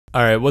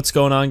Alright, what's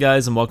going on,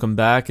 guys, and welcome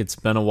back. It's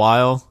been a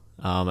while.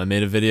 I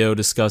made a video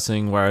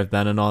discussing where I've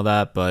been and all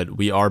that, but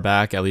we are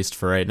back, at least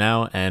for right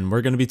now, and we're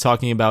going to be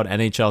talking about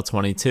NHL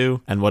 22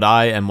 and what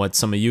I and what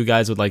some of you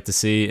guys would like to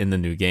see in the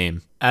new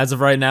game. As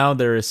of right now,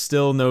 there is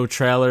still no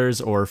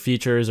trailers or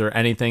features or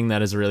anything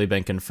that has really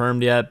been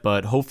confirmed yet,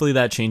 but hopefully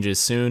that changes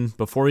soon.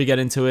 Before we get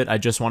into it, I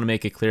just want to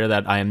make it clear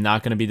that I am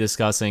not going to be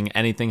discussing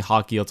anything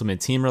Hockey Ultimate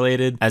Team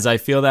related, as I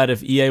feel that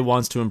if EA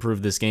wants to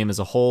improve this game as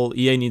a whole,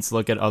 EA needs to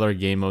look at other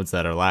game modes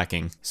that are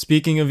lacking.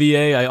 Speaking of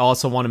EA, I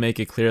also want to make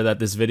it clear that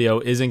this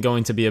video isn't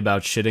going to be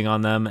about shitting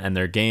on them and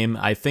their game.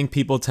 I think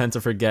people tend to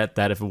forget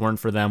that if it weren't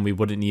for them, we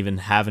wouldn't even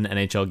have an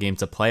NHL game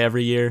to play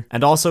every year.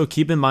 And also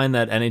keep in mind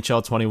that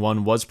NHL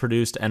 21 was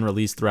produced and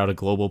released throughout a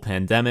global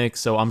pandemic,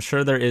 so I'm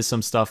sure there is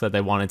some stuff that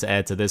they wanted to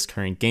add to this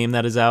current game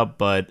that is out,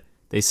 but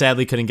they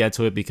sadly couldn't get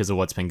to it because of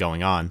what's been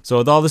going on. So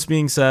with all this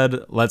being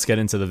said, let's get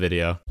into the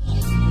video.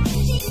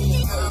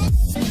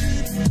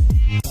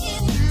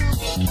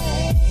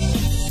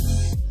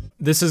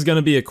 This is going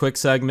to be a quick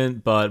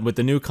segment, but with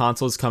the new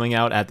consoles coming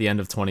out at the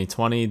end of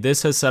 2020,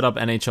 this has set up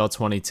NHL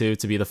 22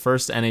 to be the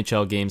first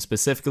NHL game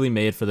specifically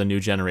made for the new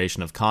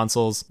generation of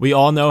consoles. We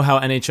all know how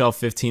NHL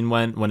 15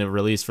 went when it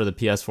released for the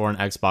PS4 and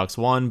Xbox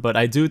One, but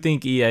I do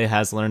think EA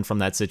has learned from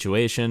that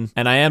situation,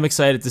 and I am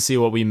excited to see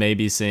what we may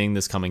be seeing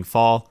this coming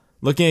fall.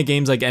 Looking at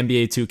games like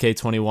NBA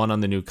 2K21 on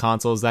the new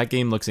consoles, that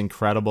game looks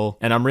incredible,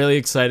 and I'm really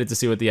excited to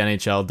see what the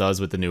NHL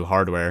does with the new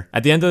hardware.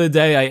 At the end of the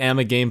day, I am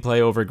a gameplay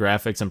over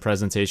graphics and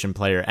presentation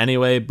player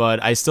anyway,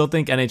 but I still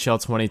think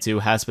NHL 22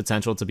 has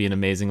potential to be an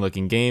amazing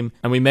looking game,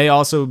 and we may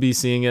also be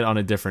seeing it on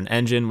a different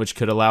engine, which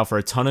could allow for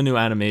a ton of new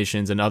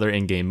animations and other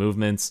in-game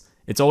movements.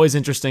 It's always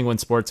interesting when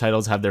sport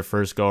titles have their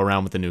first go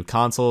around with the new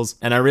consoles,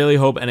 and I really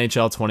hope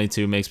NHL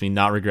 22 makes me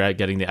not regret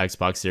getting the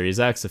Xbox Series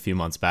X a few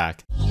months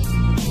back.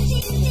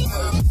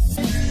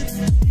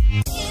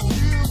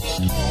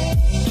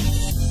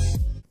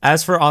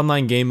 As for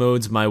online game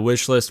modes, my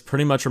wish list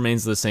pretty much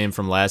remains the same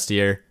from last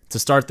year. To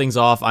start things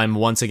off, I'm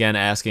once again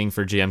asking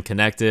for GM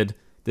Connected.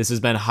 This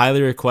has been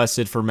highly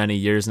requested for many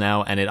years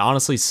now, and it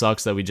honestly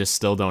sucks that we just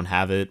still don't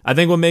have it. I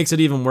think what makes it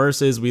even worse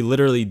is we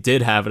literally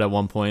did have it at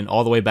one point,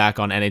 all the way back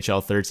on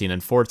NHL 13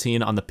 and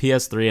 14 on the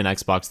PS3 and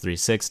Xbox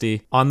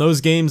 360. On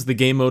those games, the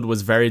game mode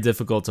was very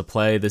difficult to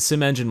play, the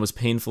sim engine was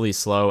painfully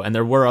slow, and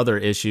there were other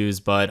issues,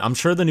 but I'm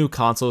sure the new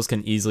consoles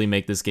can easily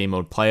make this game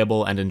mode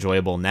playable and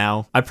enjoyable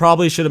now. I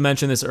probably should have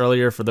mentioned this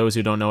earlier for those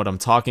who don't know what I'm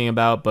talking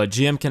about, but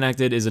GM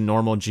Connected is a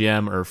normal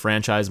GM or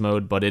franchise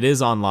mode, but it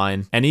is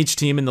online, and each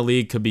team in the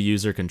league could be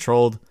user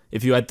controlled.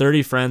 If you had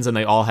 30 friends and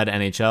they all had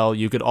NHL,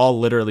 you could all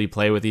literally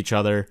play with each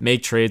other,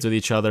 make trades with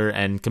each other,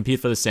 and compete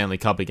for the Stanley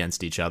Cup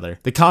against each other.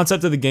 The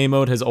concept of the game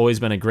mode has always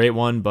been a great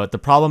one, but the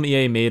problem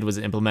EA made was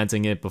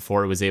implementing it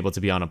before it was able to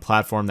be on a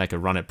platform that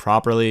could run it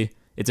properly.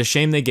 It's a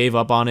shame they gave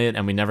up on it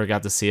and we never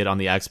got to see it on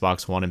the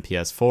Xbox One and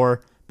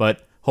PS4,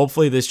 but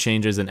hopefully this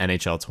changes in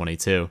NHL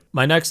 22.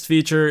 My next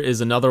feature is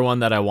another one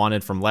that I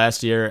wanted from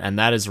last year, and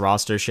that is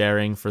roster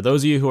sharing. For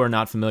those of you who are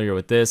not familiar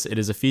with this, it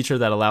is a feature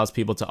that allows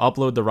people to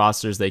upload the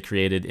rosters they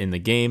created in the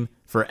game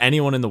for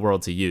anyone in the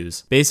world to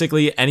use.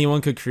 Basically,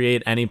 anyone could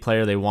create any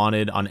player they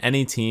wanted on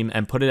any team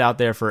and put it out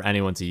there for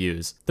anyone to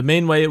use. The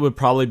main way it would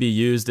probably be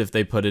used if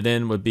they put it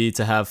in would be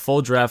to have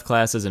full draft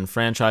classes in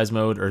franchise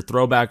mode or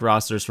throwback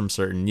rosters from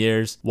certain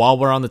years. While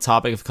we're on the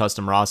topic of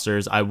custom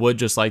rosters, I would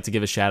just like to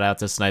give a shout out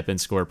to Snipe and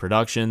Score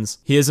Productions.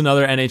 He is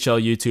another NHL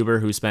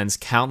YouTuber who spends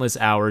countless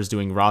hours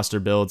doing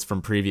roster builds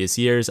from previous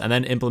years and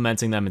then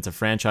implementing them into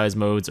franchise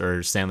modes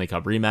or Stanley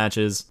Cup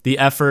rematches. The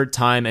effort,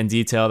 time, and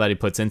detail that he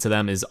puts into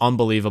them is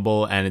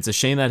unbelievable, and it's a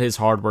shame that his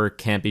hard work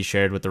can't be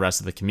shared with the rest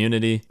of the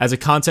community. As a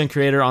content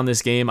creator on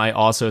this game, I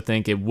also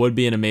think it would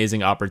be an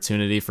amazing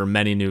opportunity for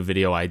many new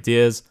video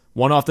ideas.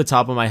 One off the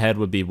top of my head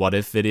would be what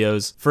if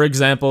videos. For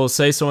example,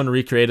 say someone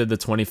recreated the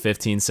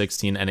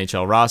 2015-16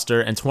 NHL roster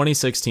and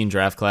 2016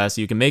 draft class,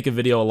 you can make a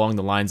video along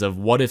the lines of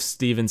what if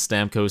Steven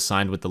Stamkos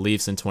signed with the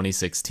Leafs in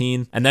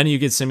 2016, and then you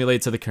could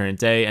simulate to the current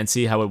day and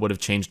see how it would have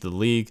changed the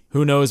league.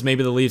 Who knows,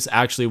 maybe the Leafs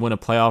actually win a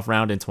playoff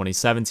round in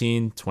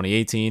 2017,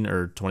 2018,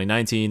 or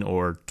 2019,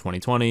 or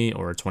 2020,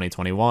 or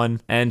 2021,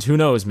 and who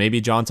knows,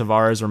 maybe John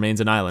Tavares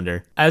remains an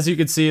Islander. As you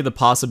can see, the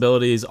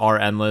possibilities are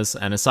endless,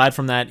 and aside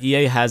from that,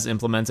 EA has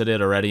implemented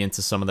it already into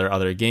some of their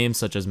other games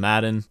such as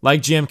Madden.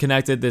 Like GM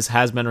Connected, this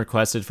has been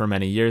requested for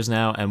many years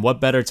now, and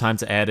what better time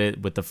to add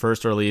it with the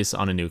first release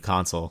on a new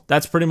console.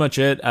 That's pretty much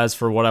it as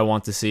for what I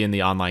want to see in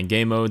the online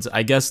game modes.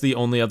 I guess the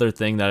only other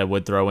thing that I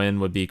would throw in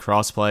would be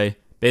crossplay.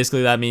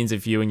 Basically, that means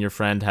if you and your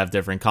friend have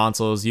different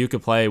consoles, you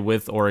could play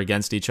with or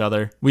against each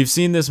other. We've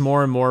seen this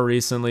more and more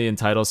recently in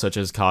titles such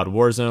as COD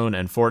Warzone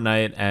and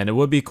Fortnite, and it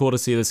would be cool to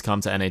see this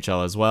come to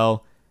NHL as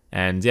well.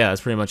 And yeah,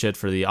 that's pretty much it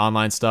for the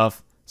online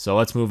stuff. So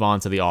let's move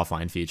on to the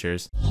offline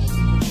features.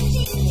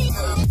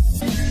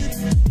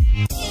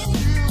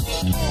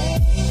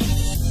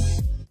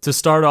 To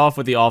start off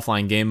with the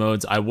offline game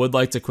modes, I would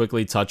like to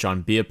quickly touch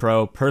on Be a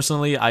Pro.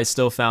 Personally, I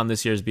still found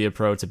this year's Be a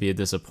Pro to be a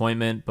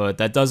disappointment, but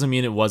that doesn't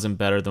mean it wasn't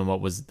better than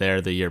what was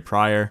there the year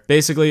prior.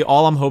 Basically,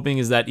 all I'm hoping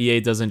is that EA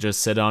doesn't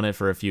just sit on it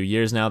for a few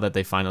years now that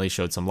they finally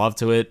showed some love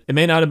to it. It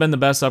may not have been the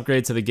best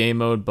upgrade to the game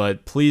mode,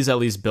 but please at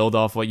least build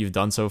off what you've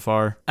done so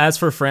far. As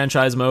for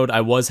franchise mode,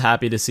 I was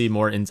happy to see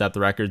more in-depth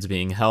records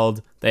being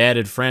held. They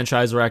added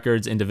franchise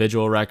records,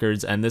 individual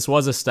records, and this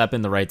was a step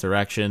in the right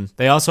direction.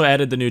 They also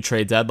added the new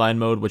trade deadline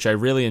mode, which I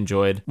really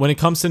enjoyed. When it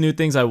comes to new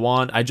things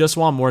I just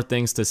want more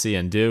things to see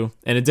and do.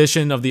 An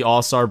addition of the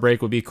All-Star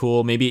break would be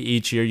cool. Maybe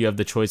each year you have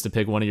the choice to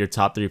pick one of your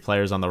top 3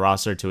 players on the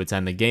roster to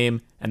attend the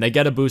game, and they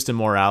get a boost in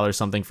morale or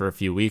something for a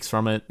few weeks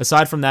from it.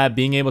 Aside from that,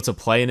 being able to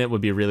play in it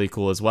would be really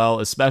cool as well,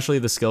 especially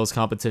the skills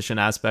competition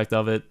aspect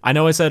of it. I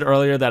know I said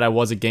earlier that I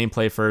was a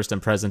gameplay first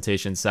and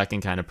presentation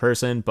second kind of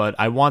person, but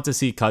I want to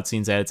see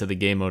cutscenes added to the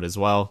game mode as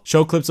well.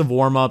 Show clips of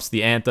warm-ups,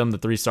 the anthem, the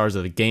 3 stars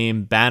of the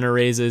game, banner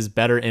raises,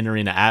 better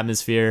in-arena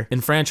atmosphere.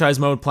 In franchise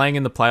mode, playing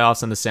in the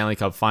playoffs and the Stanley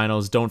Cup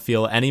finals don't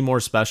feel any more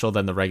special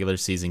than the regular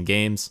season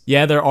games.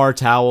 Yeah, there are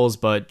towels,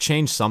 but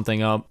change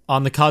something up.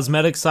 On the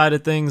cosmetic side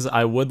of things,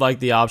 I would like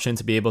the option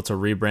to be able to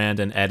rebrand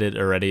and edit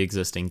already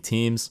existing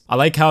teams. I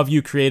like how if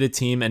you create a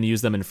team and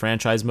use them in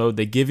franchise mode,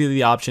 they give you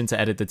the option to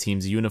edit the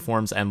team's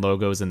uniforms and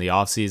logos in the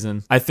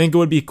offseason. I think it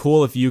would be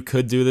cool if you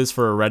could do this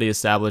for already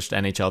established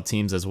NHL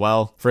teams as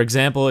well. For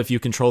example, if you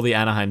control the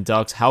Anaheim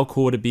Ducks, how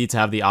cool would it be to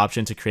have the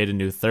option to create a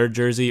new third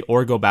jersey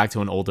or go back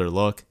to an older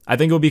look? I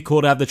think it would be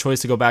cool to have the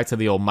choice to go back to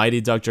the old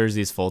Mighty Duck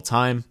jerseys full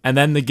time. And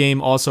then the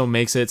game also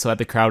makes it so that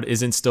the crowd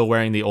isn't still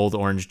wearing the old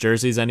orange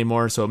jerseys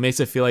anymore, so it makes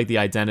it feel like the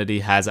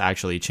identity has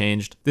actually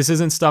changed. This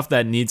isn't stuff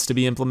that needs to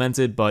be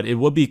implemented, but it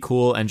would be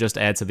cool and just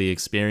add to the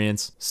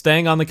experience.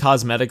 Staying on the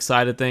cosmetic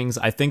side of things,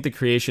 I think the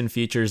creation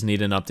features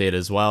need an update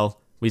as well.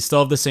 We still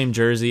have the same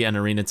jersey and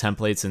arena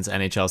template since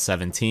NHL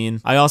 17.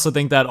 I also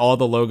think that all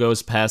the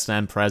logos past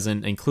and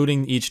present,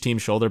 including each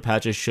team's shoulder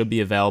patches, should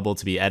be available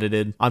to be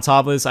edited. On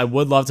top of this, I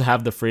would love to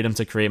have the freedom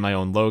to create my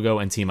own logo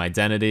and team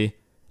identity.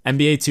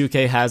 NBA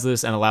 2K has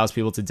this and allows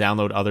people to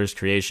download others'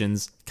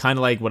 creations, kind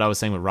of like what I was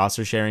saying with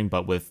roster sharing,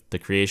 but with the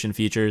creation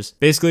features.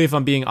 Basically, if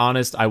I'm being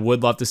honest, I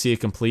would love to see a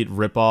complete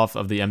ripoff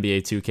of the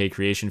NBA 2K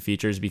creation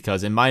features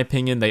because, in my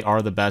opinion, they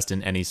are the best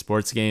in any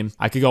sports game.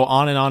 I could go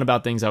on and on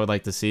about things I would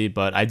like to see,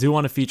 but I do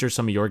want to feature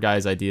some of your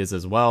guys' ideas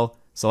as well,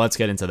 so let's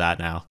get into that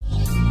now.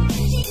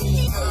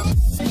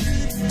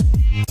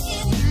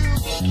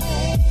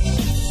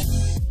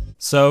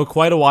 So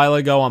quite a while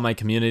ago on my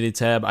community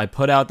tab, I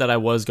put out that I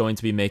was going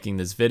to be making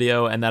this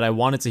video and that I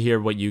wanted to hear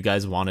what you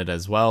guys wanted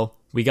as well.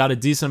 We got a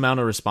decent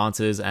amount of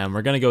responses and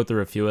we're going to go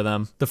through a few of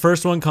them. The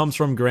first one comes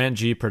from Grant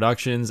G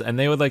Productions and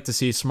they would like to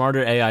see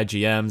smarter AI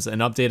GMs, an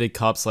updated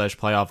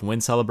cup/playoff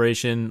win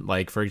celebration.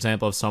 Like for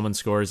example, if someone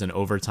scores in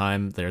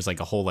overtime, there's like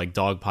a whole like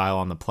dog pile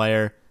on the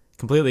player.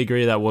 Completely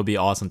agree, that would be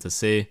awesome to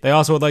see. They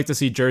also would like to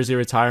see jersey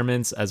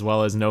retirements as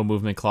well as no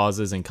movement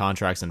clauses in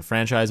contracts and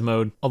franchise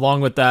mode.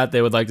 Along with that,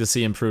 they would like to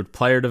see improved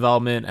player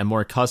development and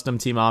more custom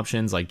team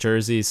options like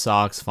jerseys,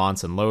 socks,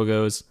 fonts, and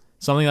logos.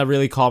 Something that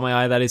really caught my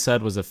eye that he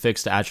said was a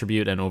fixed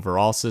attribute and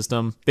overall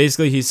system.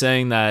 Basically, he's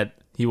saying that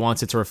he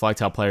wants it to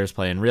reflect how players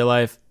play in real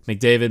life.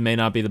 McDavid may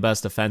not be the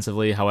best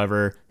defensively,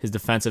 however, his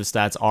defensive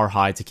stats are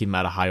high to keep him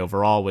at a high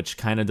overall, which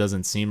kind of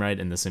doesn't seem right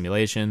in the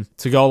simulation.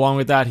 To go along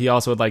with that, he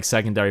also would like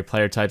secondary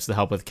player types to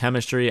help with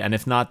chemistry, and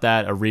if not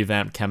that, a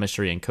revamped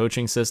chemistry and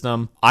coaching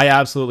system. I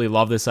absolutely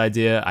love this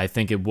idea. I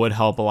think it would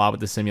help a lot with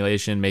the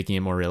simulation, making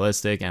it more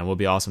realistic, and will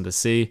be awesome to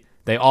see.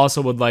 They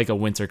also would like a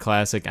Winter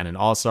Classic and an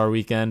All-Star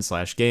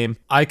Weekend/game.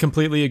 I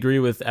completely agree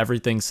with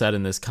everything said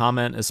in this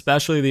comment,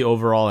 especially the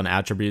overall and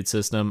attribute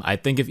system. I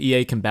think if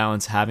EA can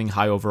balance having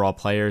high overall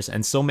players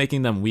and still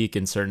making them weak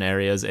in certain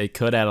areas, it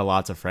could add a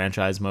lot to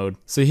franchise mode.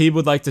 So he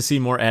would like to see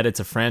more added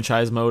to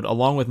franchise mode,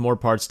 along with more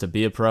parts to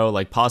Be a Pro,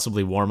 like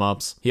possibly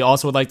warm-ups. He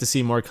also would like to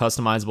see more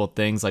customizable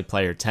things like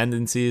player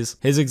tendencies.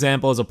 His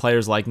example is a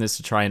player's likeness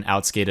to try and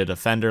outskate a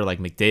defender like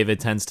McDavid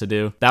tends to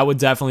do. That would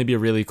definitely be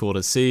really cool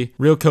to see.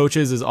 Real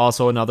coaches is also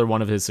another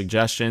one of his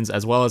suggestions,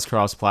 as well as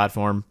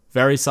cross-platform.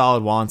 Very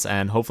solid wants,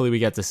 and hopefully we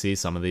get to see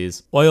some of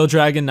these. Oil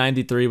Dragon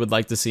 93 would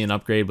like to see an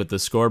upgrade with the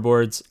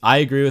scoreboards. I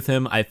agree with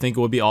him. I think it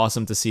would be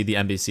awesome to see the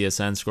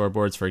NBCSN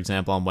scoreboards, for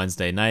example, on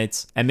Wednesday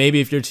nights. And maybe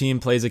if your team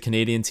plays a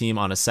Canadian team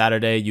on a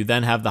Saturday, you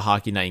then have the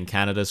Hockey Night in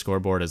Canada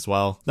scoreboard as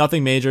well.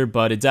 Nothing major,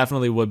 but it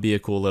definitely would be a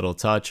cool little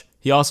touch.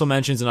 He also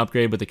mentions an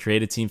upgrade with the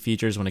created team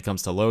features when it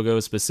comes to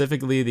logos,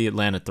 specifically the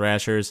Atlanta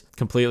Thrashers.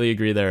 Completely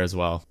agree there as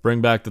well. Bring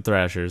back the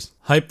Thrashers.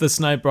 Hype the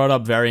Snipe brought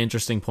up very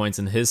interesting points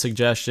in his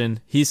suggestion.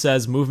 He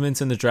says movement movements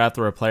in the draft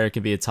where a player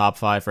can be a top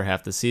 5 for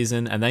half the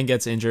season and then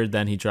gets injured,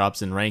 then he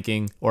drops in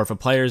ranking, or if a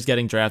player is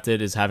getting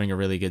drafted is having a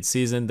really good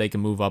season, they can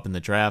move up in the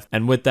draft,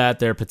 and with that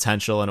their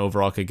potential and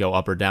overall could go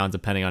up or down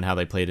depending on how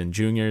they played in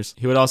juniors.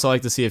 He would also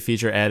like to see a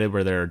feature added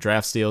where there are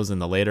draft steals in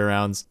the later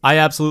rounds. I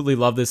absolutely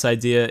love this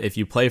idea. If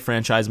you play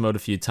franchise mode a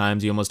few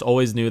times, you almost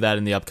always knew that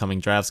in the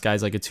upcoming drafts,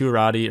 guys like a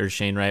Turati or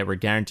Shane Wright were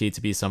guaranteed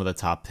to be some of the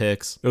top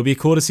picks. It would be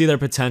cool to see their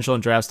potential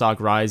and draft stock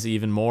rise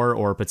even more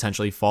or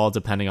potentially fall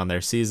depending on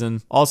their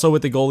season. Also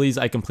with the goalies,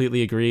 I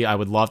completely agree. I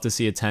would love to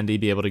see a Tendy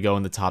be able to go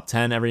in the top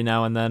 10 every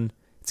now and then.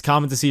 It's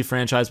common to see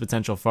franchise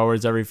potential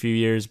forwards every few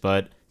years,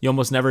 but you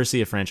almost never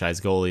see a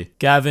franchise goalie.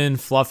 Gavin,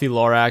 Fluffy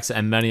Lorax,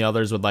 and many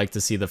others would like to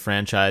see the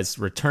franchise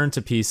return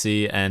to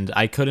PC, and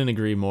I couldn't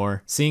agree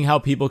more. Seeing how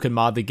people could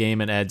mod the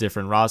game and add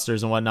different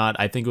rosters and whatnot,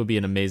 I think would be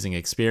an amazing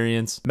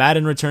experience.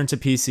 Madden returned to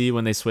PC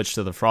when they switched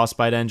to the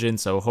Frostbite engine,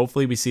 so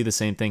hopefully we see the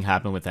same thing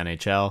happen with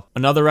NHL.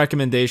 Another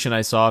recommendation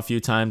I saw a few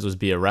times was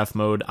BRF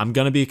mode. I'm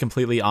gonna be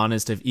completely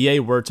honest, if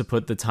EA were to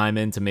put the time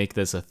in to make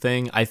this a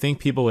thing, I think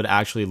people would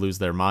actually lose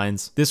their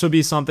minds. This would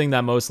be something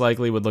that most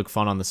likely would look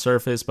fun on the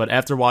surface, but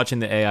after watching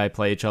the AI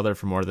play each other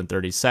for more than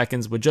 30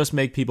 seconds would just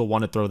make people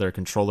want to throw their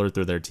controller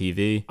through their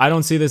TV. I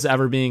don't see this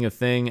ever being a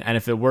thing, and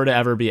if it were to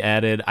ever be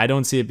added, I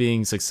don't see it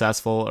being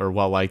successful or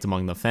well liked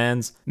among the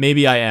fans.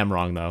 Maybe I am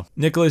wrong though.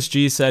 Nicholas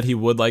G said he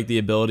would like the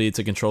ability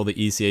to control the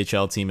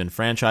ECHL team in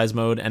franchise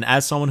mode, and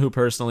as someone who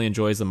personally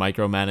enjoys the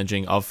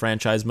micromanaging of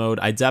franchise mode,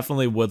 I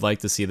definitely would like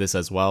to see this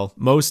as well.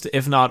 Most,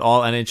 if not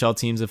all, NHL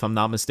teams, if I'm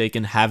not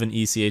mistaken, have an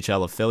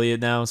ECHL affiliate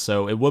now,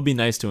 so it would be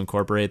nice to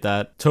incorporate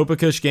that.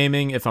 Topakush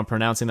Gaming, if I'm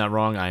pronouncing that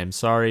wrong, I am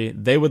sorry.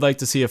 They would like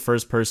to see a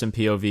first-person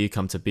POV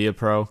come to Be a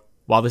Pro.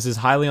 While this is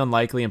highly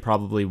unlikely and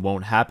probably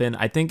won't happen,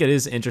 I think it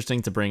is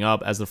interesting to bring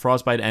up as the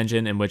Frostbite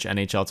engine in which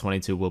NHL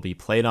 22 will be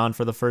played on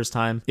for the first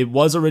time. It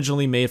was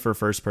originally made for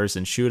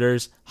first-person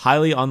shooters.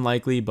 Highly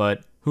unlikely,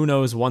 but who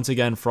knows, once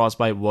again,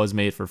 Frostbite was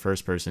made for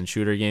first-person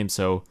shooter games,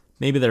 so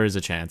maybe there is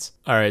a chance.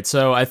 Alright,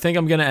 so I think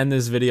I'm going to end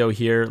this video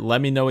here.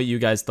 Let me know what you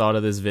guys thought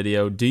of this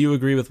video. Do you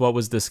agree with what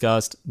was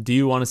discussed? Do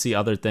you want to see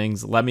other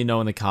things? Let me know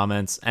in the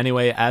comments.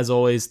 Anyway, as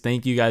always,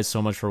 thank you guys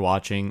so much for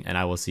watching, and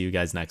I will see you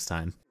guys next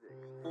time.